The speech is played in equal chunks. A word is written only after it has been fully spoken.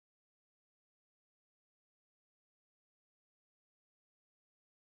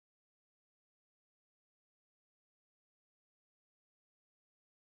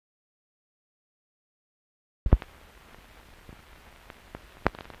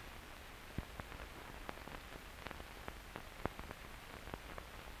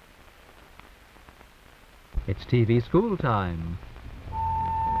It's TV School Time.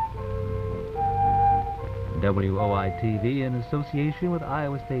 WOI-TV, in association with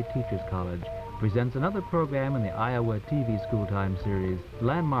Iowa State Teachers College, presents another program in the Iowa TV School Time series,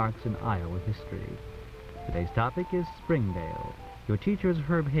 Landmarks in Iowa History. Today's topic is Springdale. Your teacher is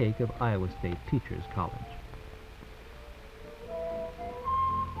Herb Hake of Iowa State Teachers College.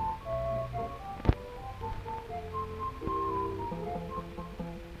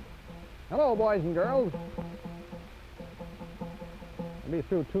 Hello, boys and girls. I'll be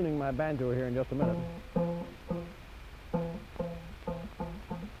through tuning my banjo here in just a minute.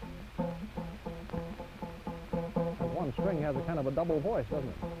 That one string has a kind of a double voice, doesn't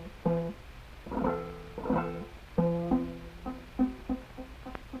it?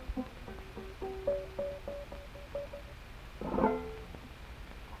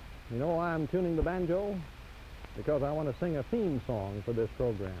 You know why I'm tuning the banjo? Because I want to sing a theme song for this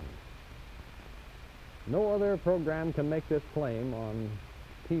program. No other program can make this claim on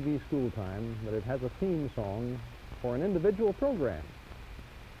TV School Time that it has a theme song for an individual program.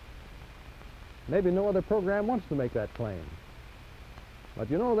 Maybe no other program wants to make that claim. But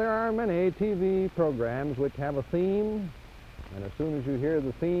you know, there are many TV programs which have a theme, and as soon as you hear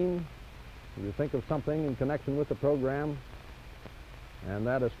the theme, you think of something in connection with the program, and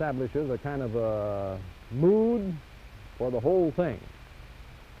that establishes a kind of a mood for the whole thing.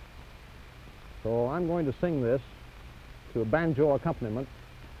 So I'm going to sing this to a banjo accompaniment,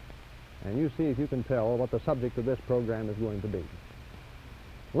 and you see if you can tell what the subject of this program is going to be.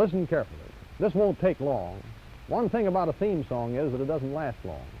 Listen carefully. This won't take long. One thing about a theme song is that it doesn't last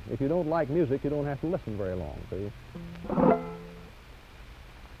long. If you don't like music, you don't have to listen very long, see?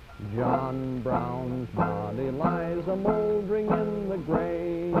 John Brown's body lies a-mouldering in the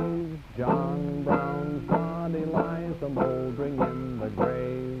grave. John Brown's body lies a-mouldering in the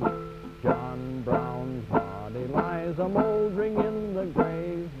grave. John Brown's body lies a-mouldering in the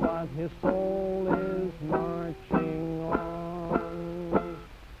grave, but his soul is marching on.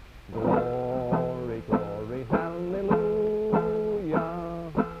 Glory, glory, hallelujah.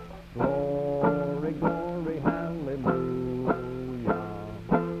 Glory, glory, hallelujah.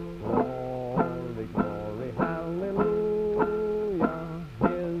 Glory, glory, hallelujah.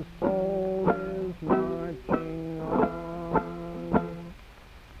 His soul is marching on.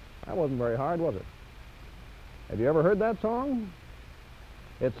 That wasn't very hard, was it? Have you ever heard that song?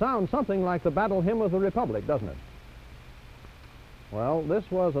 It sounds something like the Battle Hymn of the Republic, doesn't it? Well, this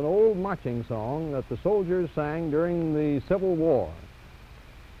was an old marching song that the soldiers sang during the Civil War.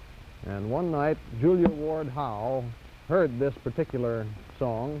 And one night, Julia Ward Howe heard this particular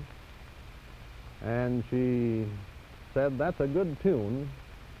song, and she said, that's a good tune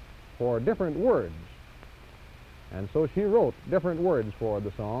for different words. And so she wrote different words for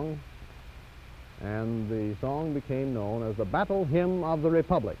the song, and the song became known as the Battle Hymn of the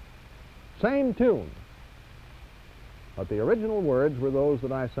Republic. Same tune, but the original words were those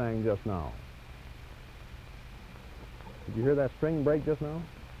that I sang just now. Did you hear that string break just now?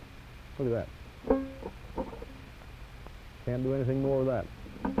 Look at that. Can't do anything more with that.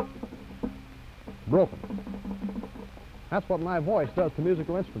 Broken. That's what my voice does to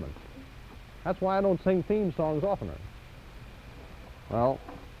musical instruments. That's why I don't sing theme songs oftener. Well,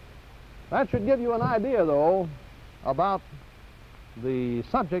 that should give you an idea, though, about the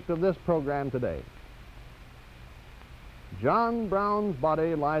subject of this program today. John Brown's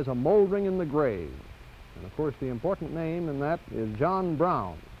body lies a-mouldering in the grave. And, of course, the important name in that is John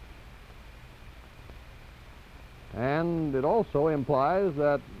Brown. And it also implies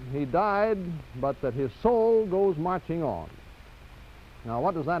that he died, but that his soul goes marching on. Now,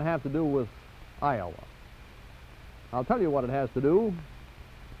 what does that have to do with Iowa? I'll tell you what it has to do.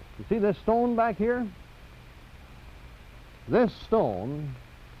 You see this stone back here? This stone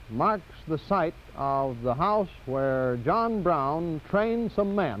marks the site of the house where John Brown trained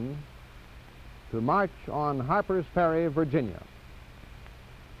some men to march on Harper's Ferry, Virginia.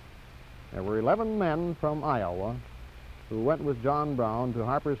 There were 11 men from Iowa who went with John Brown to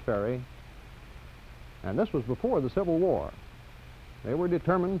Harper's Ferry, and this was before the Civil War. They were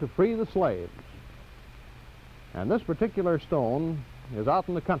determined to free the slaves. And this particular stone is out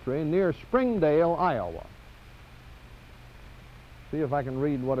in the country near Springdale, Iowa. See if I can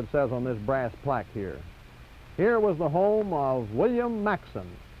read what it says on this brass plaque here. Here was the home of William Maxon,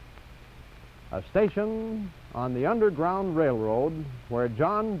 a station on the Underground Railroad where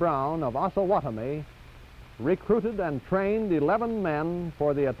John Brown of Osawatomie recruited and trained 11 men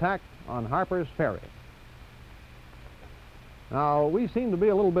for the attack on Harper's Ferry. Now, we seem to be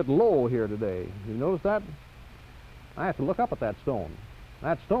a little bit low here today. You notice that? I have to look up at that stone.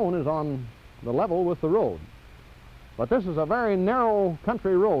 That stone is on the level with the road. But this is a very narrow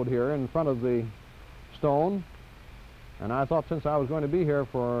country road here in front of the stone, and I thought since I was going to be here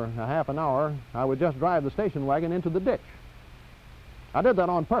for a half an hour, I would just drive the station wagon into the ditch. I did that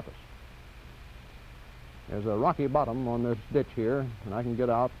on purpose. There's a rocky bottom on this ditch here, and I can get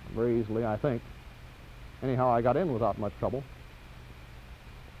out very easily, I think. Anyhow, I got in without much trouble.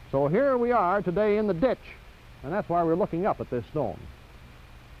 So here we are today in the ditch, and that's why we're looking up at this stone.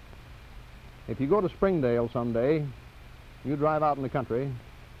 If you go to Springdale someday, you drive out in the country,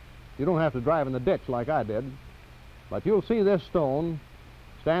 you don't have to drive in the ditch like I did, but you'll see this stone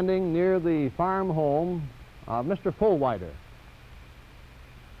standing near the farm home of Mr. Fullwider.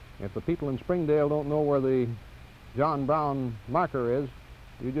 If the people in Springdale don't know where the John Brown marker is,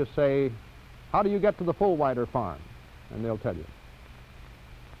 you just say, "How do you get to the Fullwider farm?" And they'll tell you.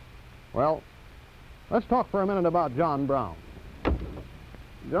 Well, let's talk for a minute about John Brown.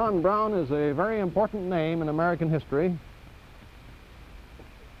 John Brown is a very important name in American history,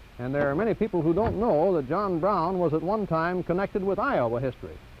 and there are many people who don't know that John Brown was at one time connected with Iowa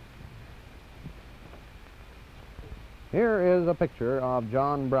history. Here is a picture of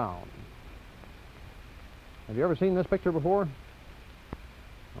John Brown. Have you ever seen this picture before?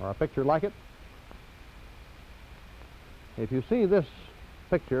 Or a picture like it? If you see this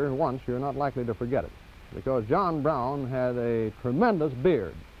picture once, you're not likely to forget it, because John Brown had a tremendous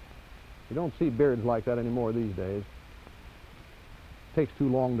beard. You don't see beards like that anymore these days. It takes too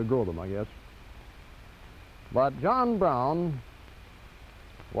long to grow them, I guess. But John Brown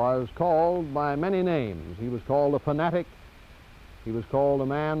was called by many names. He was called a fanatic. He was called a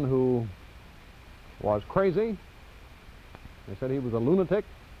man who was crazy. They said he was a lunatic.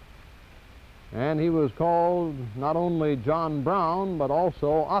 And he was called not only John Brown, but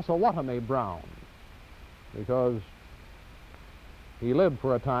also Osawatomie Brown, because he lived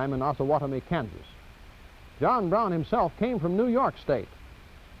for a time in Osawatomie, Kansas. John Brown himself came from New York State,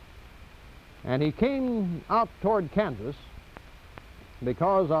 and he came out toward Kansas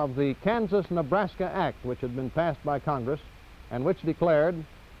because of the Kansas-Nebraska Act, which had been passed by Congress and which declared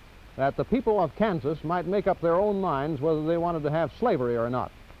that the people of Kansas might make up their own minds whether they wanted to have slavery or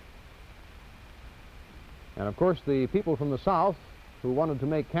not. And of course, the people from the South who wanted to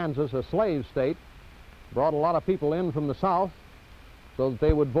make Kansas a slave state brought a lot of people in from the South so that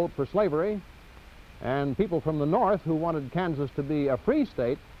they would vote for slavery, and people from the North who wanted Kansas to be a free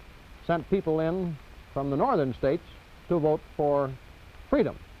state sent people in from the northern states to vote for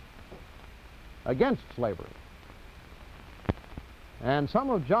freedom against slavery. And some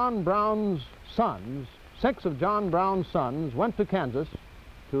of John Brown's sons, 6 of John Brown's sons, went to Kansas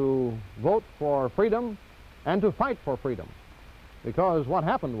to vote for freedom and to fight for freedom. Because what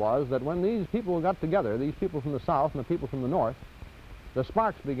happened was that when these people got together, these people from the South and the people from the North, the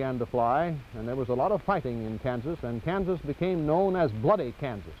sparks began to fly, and there was a lot of fighting in Kansas, and Kansas became known as Bloody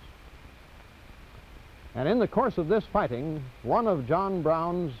Kansas. And in the course of this fighting, one of John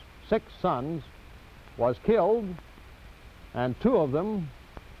Brown's 6 sons was killed, and 2 of them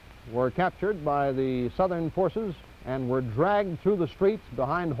were captured by the Southern forces and were dragged through the streets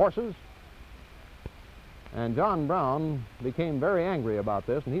behind horses. And John Brown became very angry about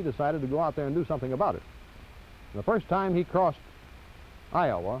this, and he decided to go out there and do something about it. The first time he crossed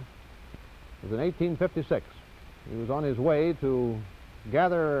Iowa was in 1856. He was on his way to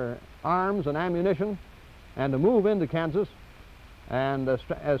gather arms and ammunition and to move into Kansas and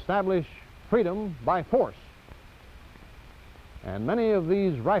establish freedom by force. And many of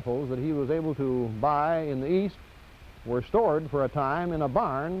these rifles that he was able to buy in the East were stored for a time in a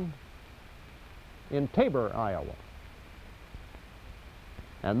barn in Tabor, Iowa.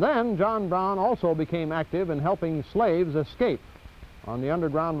 And then John Brown also became active in helping slaves escape on the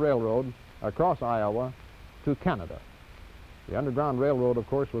Underground Railroad across Iowa to Canada. The Underground Railroad, of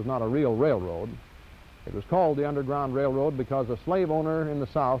course, was not a real railroad. It was called the Underground Railroad because a slave owner in the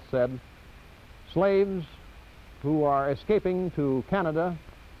South said, slaves who are escaping to Canada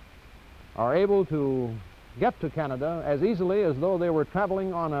are able to get to Canada as easily as though they were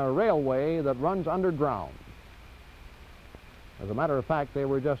traveling on a railway that runs underground. As a matter of fact, they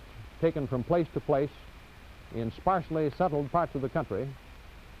were just taken from place to place in sparsely settled parts of the country,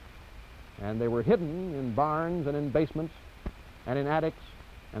 and they were hidden in barns and in basements and in attics,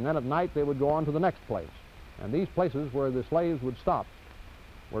 and then at night they would go on to the next place. And these places where the slaves would stop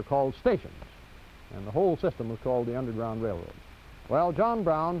were called stations, and the whole system was called the Underground Railroad. Well, John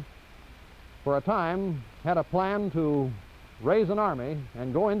Brown, for a time, had a plan to raise an army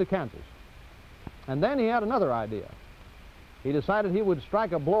and go into Kansas. And then he had another idea. He decided he would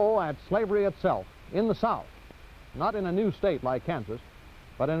strike a blow at slavery itself in the South, not in a new state like Kansas,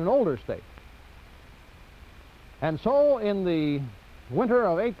 but in an older state. And so in the winter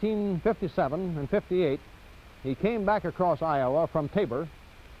of 1857 and 58, he came back across Iowa from Tabor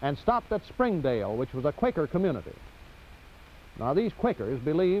and stopped at Springdale, which was a Quaker community. Now, these Quakers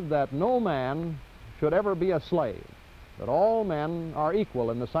believed that no man should ever be a slave, that all men are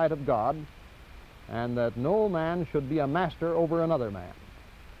equal in the sight of God, and that no man should be a master over another man.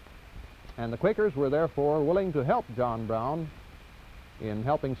 And the Quakers were therefore willing to help John Brown in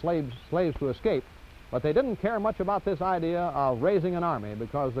helping slaves to escape, but they didn't care much about this idea of raising an army,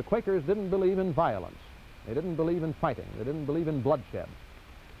 because the Quakers didn't believe in violence. They didn't believe in fighting. They didn't believe in bloodshed.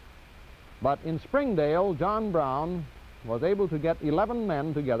 But in Springdale, John Brown was able to get 11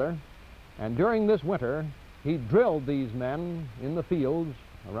 men together, and during this winter, he drilled these men in the fields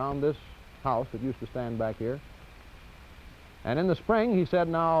around this house that used to stand back here. And in the spring, he said,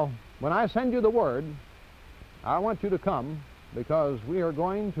 now, when I send you the word, I want you to come, because we are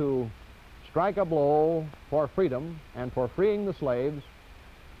going to strike a blow for freedom and for freeing the slaves,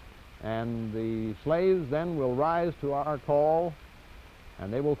 and the slaves then will rise to our call,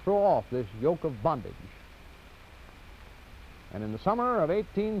 and they will throw off this yoke of bondage. And in the summer of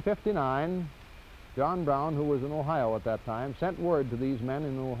 1859, John Brown, who was in Ohio at that time, sent word to these men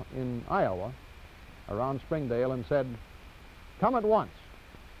in Iowa, around Springdale, and said, come at once.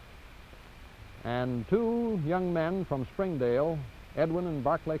 And two young men from Springdale, Edwin and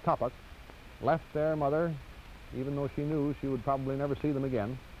Barclay Coppock, left their mother, even though she knew she would probably never see them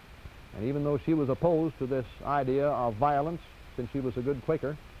again, and even though she was opposed to this idea of violence, since she was a good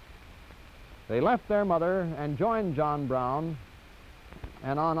Quaker. They left their mother and joined John Brown,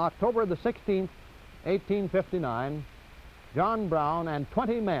 and on October the 16th, 1859, John Brown and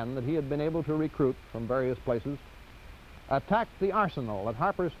 20 men that he had been able to recruit from various places attacked the arsenal at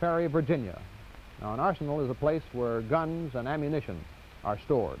Harper's Ferry, Virginia. Now, an arsenal is a place where guns and ammunition are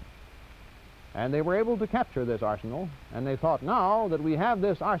stored. And they were able to capture this arsenal, and they thought, now that we have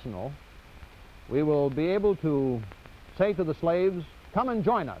this arsenal, we will be able to say to the slaves, come and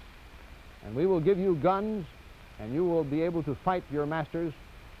join us, and we will give you guns, and you will be able to fight your masters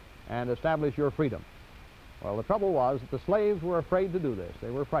and establish your freedom. Well, the trouble was that the slaves were afraid to do this. They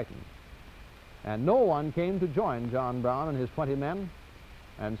were frightened. And no one came to join John Brown and his 20 men,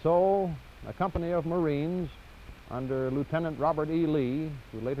 and so a company of Marines under Lieutenant Robert E. Lee,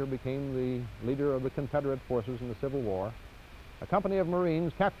 who later became the leader of the Confederate forces in the Civil War, a company of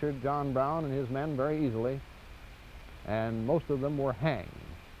Marines captured John Brown and his men very easily, and most of them were hanged,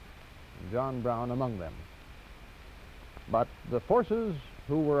 and John Brown among them. But the forces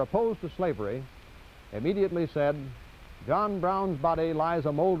who were opposed to slavery immediately said, John Brown's body lies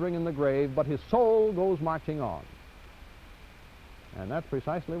a-moldering in the grave, but his soul goes marching on. And that's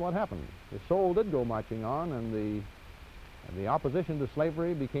precisely what happened. His soul did go marching on, and the opposition to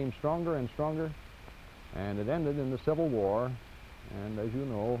slavery became stronger and stronger, and it ended in the Civil War. And as you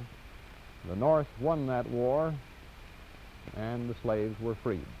know, the North won that war, and the slaves were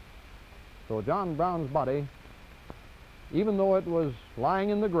freed. So John Brown's body, even though it was lying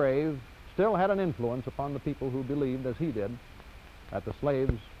in the grave, still had an influence upon the people who believed, as he did, that the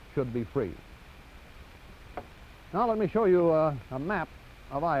slaves should be free. Now let me show you a map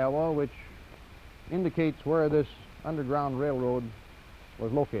of Iowa which indicates where this Underground Railroad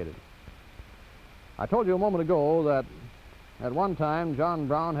was located. I told you a moment ago that at one time John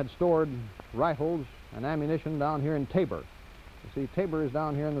Brown had stored rifles and ammunition down here in Tabor. You see, Tabor is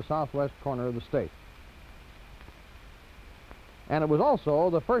down here in the southwest corner of the state. And it was also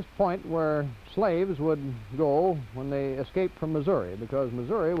the first point where slaves would go when they escaped from Missouri, because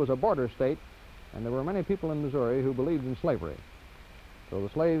Missouri was a border state, and there were many people in Missouri who believed in slavery. So the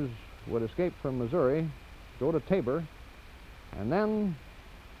slaves would escape from Missouri, go to Tabor, and then,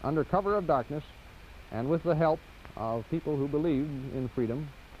 under cover of darkness, and with the help of people who believed in freedom,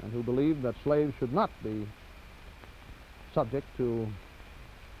 and who believed that slaves should not be subject to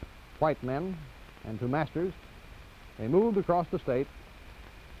white men and to masters, they moved across the state,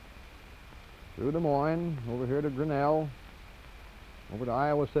 through Des Moines, over here to Grinnell, over to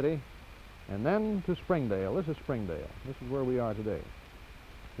Iowa City, and then to Springdale. This is Springdale. This is where we are today.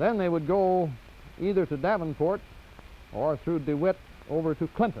 Then they would go either to Davenport or through DeWitt over to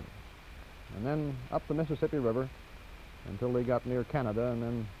Clinton, and then up the Mississippi River until they got near Canada, and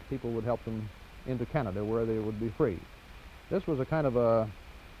then people would help them into Canada where they would be free. This was a kind of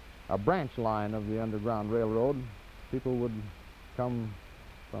a branch line of the Underground Railroad. People would come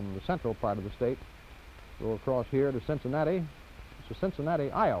from the central part of the state, go across here to Cincinnati. This is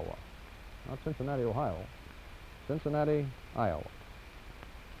Cincinnati, Iowa. Not Cincinnati, Ohio. Cincinnati, Iowa.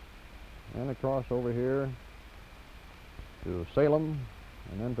 And across over here to Salem,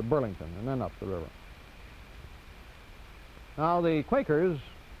 and then to Burlington, and then up the river. Now, the Quakers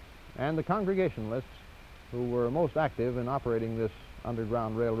and the Congregationalists, who were most active in operating this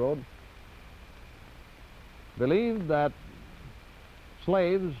Underground Railroad, believed that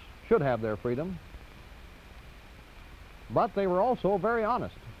slaves should have their freedom, but they were also very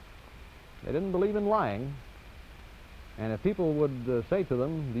honest. They didn't believe in lying, and if people would say to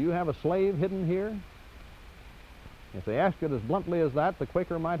them, "Do you have a slave hidden here?" If they asked it as bluntly as that, the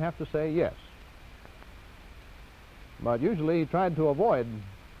Quaker might have to say yes. But usually he tried to avoid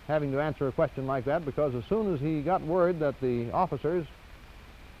having to answer a question like that, because as soon as he got word that the officers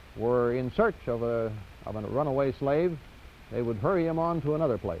were in search of a runaway slave, they would hurry him on to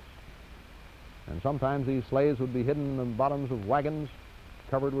another place. And sometimes these slaves would be hidden in the bottoms of wagons,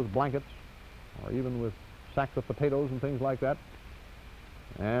 covered with blankets, or even with sacks of potatoes and things like that.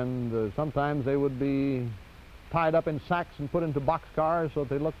 And sometimes they would be tied up in sacks and put into boxcars so that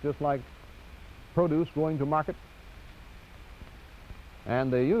they looked just like produce going to market.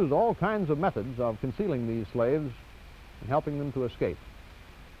 And they used all kinds of methods of concealing these slaves and helping them to escape.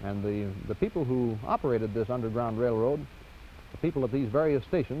 And the people who operated this Underground Railroad, the people at these various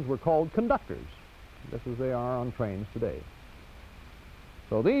stations, were called conductors, just as they are on trains today.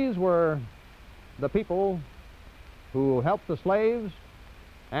 So these were the people who helped the slaves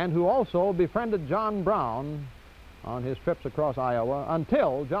and who also befriended John Brown on his trips across Iowa,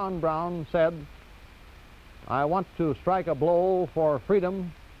 until John Brown said, "I want to strike a blow for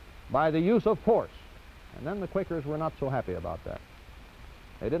freedom by the use of force." And then the Quakers were not so happy about that.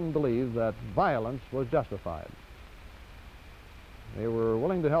 They didn't believe that violence was justified. They were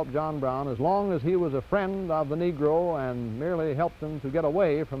willing to help John Brown as long as he was a friend of the Negro and merely helped them to get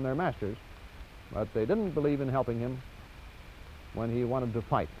away from their masters. But they didn't believe in helping him when he wanted to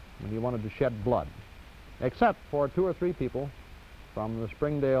fight, when he wanted to shed blood, except for 2 or 3 people from the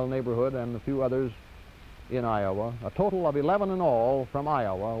Springdale neighborhood and a few others in Iowa. A total of 11 in all from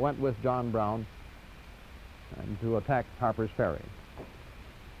Iowa went with John Brown and to attack Harper's Ferry.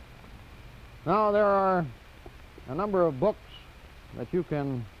 Now, there are a number of books that you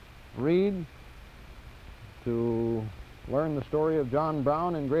can read to learn the story of John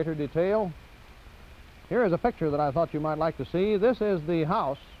Brown in greater detail. Here is a picture that I thought you might like to see. This is the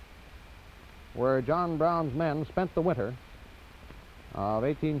house where John Brown's men spent the winter of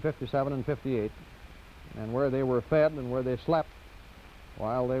 1857 and 58, and where they were fed and where they slept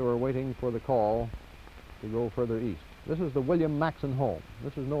while they were waiting for the call to go further east. This is the William Maxon home.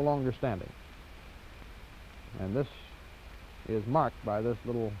 This is no longer standing. And this is marked by this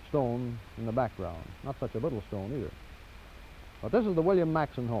little stone in the background. Not such a little stone either. But this is the William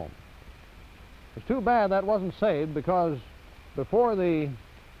Maxon home. It's too bad that wasn't saved, because before the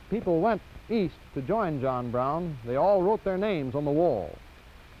people went east to join John Brown, they all wrote their names on the wall.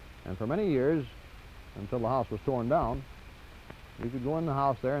 And for many years, until the house was torn down, you could go in the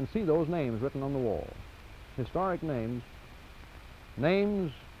house there and see those names written on the wall. Historic names,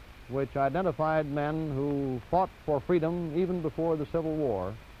 names which identified men who fought for freedom even before the Civil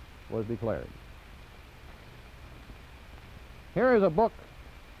War was declared. Here is a book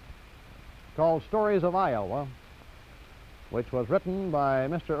called Stories of Iowa, which was written by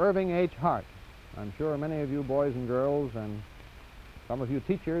Mr. Irving H. Hart. I'm sure many of you boys and girls and some of you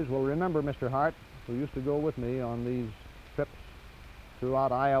teachers will remember Mr. Hart, who used to go with me on these trips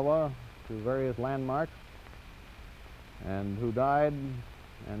throughout Iowa to various landmarks, and who died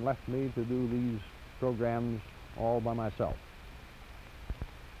and left me to do these programs all by myself.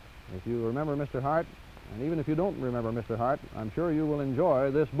 If you remember Mr. Hart, and even if you don't remember Mr. Hart, I'm sure you will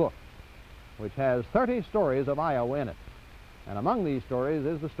enjoy this book, which has 30 stories of Iowa in it. And among these stories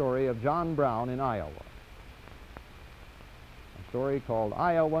is the story of John Brown in Iowa. A story called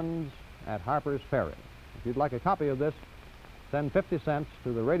Iowans at Harper's Ferry. If you'd like a copy of this, send 50 cents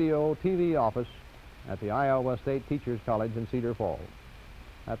to the radio TV office at the Iowa State Teachers College in Cedar Falls.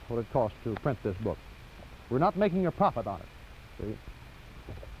 That's what it costs to print this book. We're not making a profit on it, see?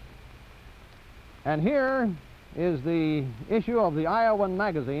 And here is the issue of the Iowan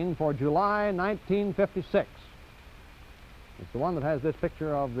magazine for July 1956. It's the one that has this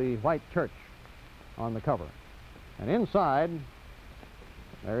picture of the white church on the cover. And inside,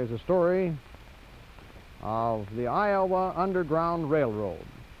 there is a story of the Iowa Underground Railroad,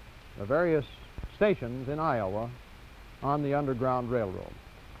 the various stations in Iowa on the Underground Railroad.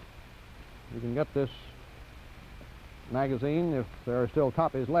 You can get this magazine, if there are still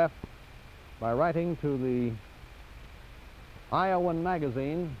copies left, by writing to the Iowan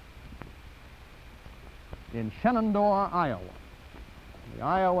magazine in Shenandoah, Iowa. The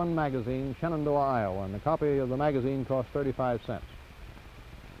Iowan magazine, Shenandoah, Iowa, and a copy of the magazine costs 35 cents.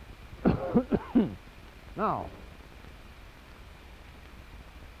 Now,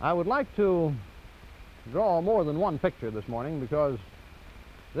 I would like to draw more than one picture this morning because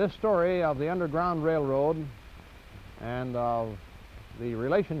this story of the Underground Railroad and of the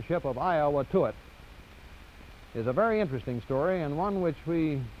relationship of Iowa to it is a very interesting story and one which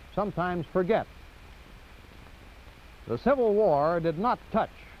we sometimes forget. The Civil War did not touch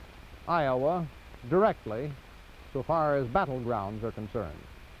Iowa directly so far as battlegrounds are concerned.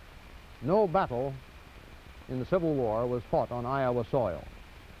 No battle in the Civil War was fought on Iowa soil.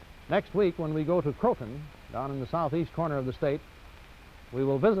 Next week, when we go to Croton, down in the southeast corner of the state, we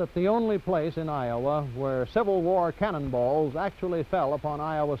will visit the only place in Iowa where Civil War cannonballs actually fell upon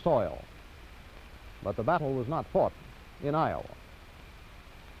Iowa soil. But the battle was not fought in Iowa.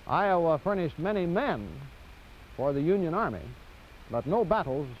 Iowa furnished many men for the Union Army, but no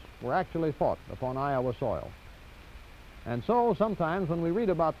battles were actually fought upon Iowa soil. And so sometimes when we read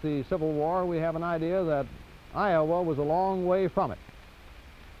about the Civil War, we have an idea that Iowa was a long way from it.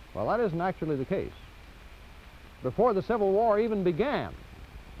 Well, that isn't actually the case. Before the Civil War even began,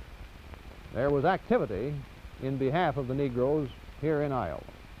 there was activity in behalf of the Negroes here in Iowa.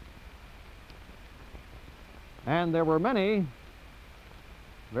 And there were many,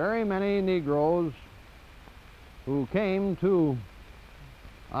 very many Negroes who came to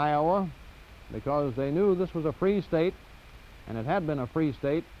Iowa because they knew this was a free state, and it had been a free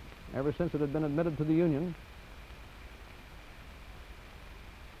state ever since it had been admitted to the Union.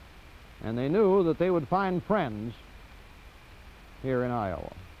 And they knew that they would find friends here in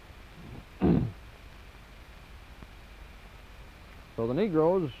Iowa. So the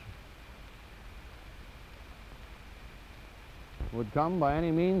Negroes would come by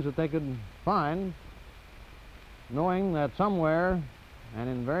any means that they could find, knowing that somewhere and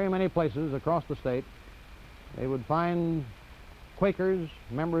in very many places across the state they would find Quakers,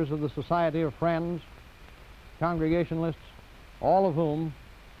 members of the Society of Friends, Congregationalists, all of whom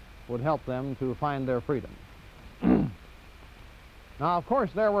would help them to find their freedom. Now, of course,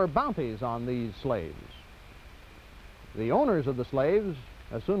 there were bounties on these slaves. The owners of the slaves,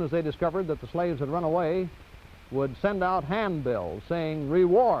 as soon as they discovered that the slaves had run away, would send out handbills saying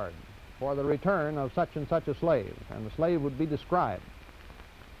reward for the return of such and such a slave, and the slave would be described.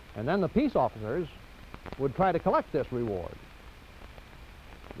 And then the peace officers would try to collect this reward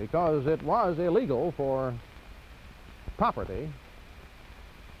because it was illegal for property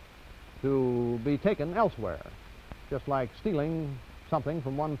to be taken elsewhere, just like stealing something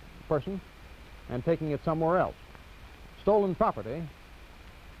from one person and taking it somewhere else. Stolen property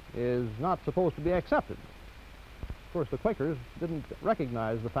is not supposed to be accepted. Of course, the Quakers didn't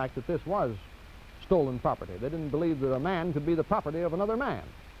recognize the fact that this was stolen property. They didn't believe that a man could be the property of another man.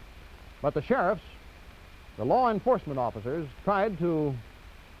 But the sheriffs, the law enforcement officers, tried to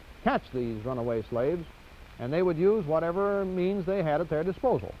catch these runaway slaves, and they would use whatever means they had at their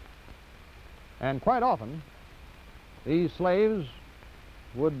disposal. And quite often, these slaves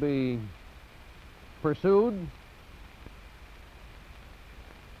would be pursued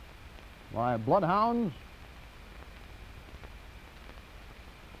by bloodhounds,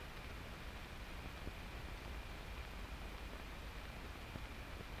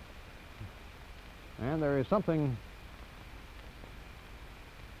 and there is something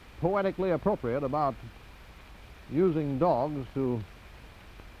poetically appropriate about using dogs to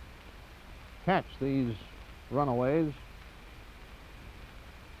catch these runaways,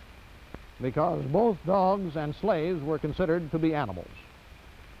 because both dogs and slaves were considered to be animals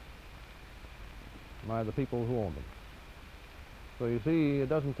by the people who owned them. So you see, it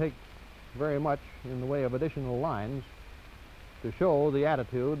doesn't take very much in the way of additional lines to show the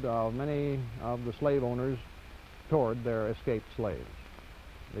attitude of many of the slave owners toward their escaped slaves.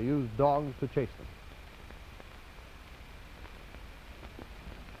 They used dogs to chase them.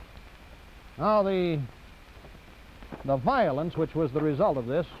 Now, the violence which was the result of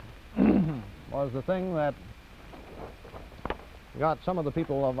this was the thing that got some of the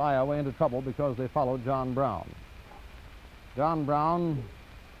people of Iowa into trouble because they followed John Brown. John Brown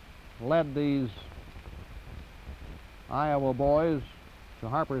led these Iowa boys to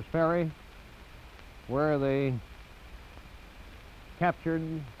Harper's Ferry, where they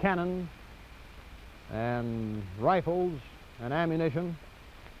captured cannon and rifles and ammunition,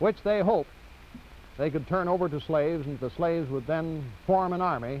 which they hoped they could turn over to slaves, and the slaves would then form an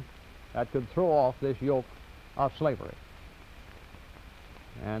army that could throw off this yoke of slavery.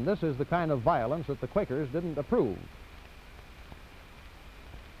 And this is the kind of violence that the Quakers didn't approve.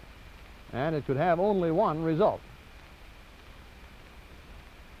 And it could have only one result.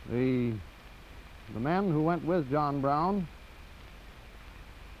 The men who went with John Brown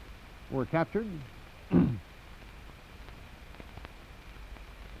were captured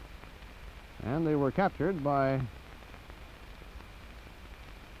And they were captured by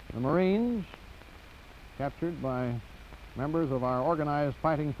the Marines, captured by members of our organized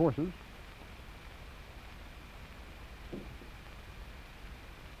fighting forces.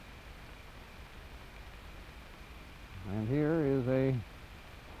 And here is a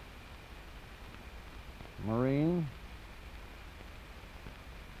Marine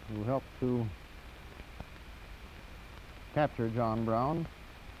who helped to capture John Brown.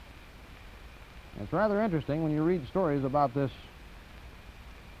 It's rather interesting when you read stories about this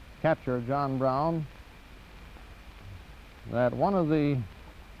capture of John Brown that one of the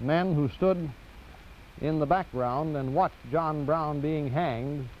men who stood in the background and watched John Brown being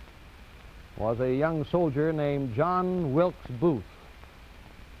hanged was a young soldier named John Wilkes Booth,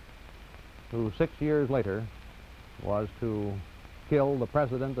 who 6 years later was to kill the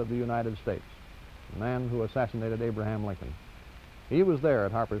President of the United States, the man who assassinated Abraham Lincoln. He was there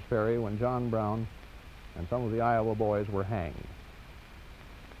at Harper's Ferry when John Brown and some of the Iowa boys were hanged.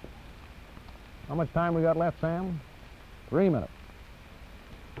 How much time we got left, Sam? 3 minutes.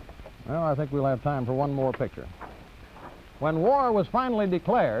 Well, I think we'll have time for one more picture. When war was finally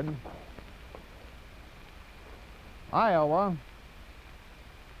declared, Iowa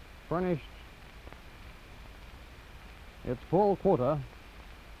furnished its full quota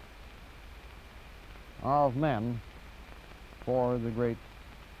of men for the great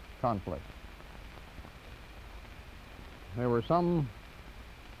conflict. There were some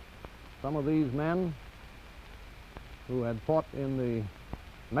of these men who had fought in the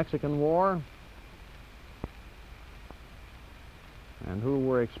Mexican War and who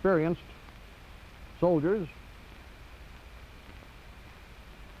were experienced soldiers,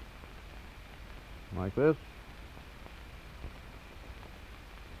 like this.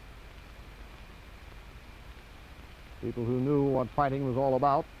 People who knew what fighting was all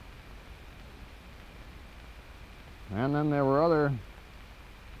about. And then there were other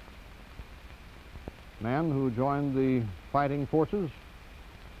men who joined the fighting forces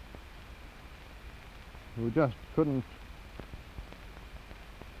who just couldn't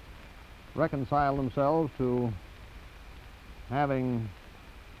reconcile themselves to having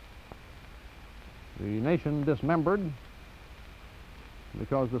the nation dismembered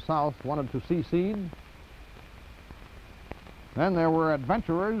because the South wanted to secede. Then there were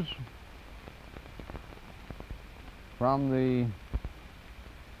adventurers from the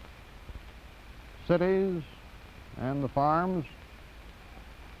cities and the farms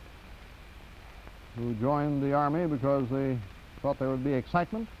who joined the army because they thought there would be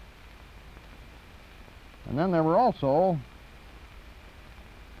excitement. And then there were also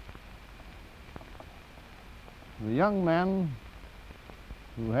the young men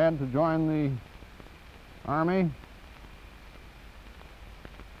who had to join the army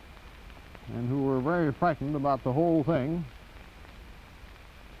and who were very frightened about the whole thing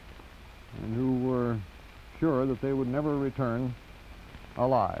and who were sure that they would never return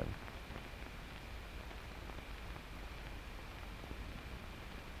alive.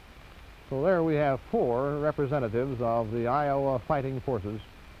 So there we have 4 representatives of the Iowa fighting forces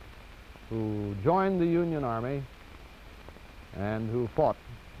who joined the Union Army and who fought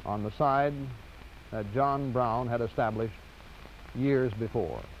on the side that John Brown had established years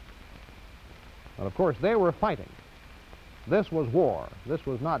before. But of course they were fighting. This was war. This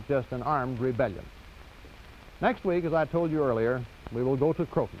was not just an armed rebellion. Next week, as I told you earlier, we will go to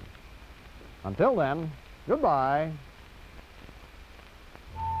Croton. Until then, goodbye.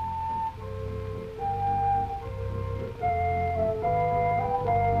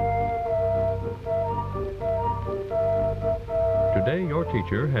 Today, your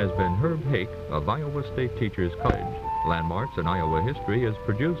teacher has been Herb Hake of Iowa State Teachers College. Landmarks in Iowa History is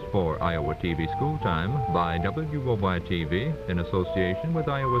produced for Iowa TV Schooltime by WOY-TV in association with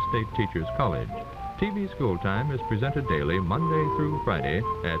Iowa State Teachers College. TV Schooltime is presented daily Monday through Friday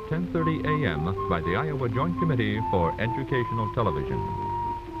at 10:30 a.m. by the Iowa Joint Committee for Educational Television.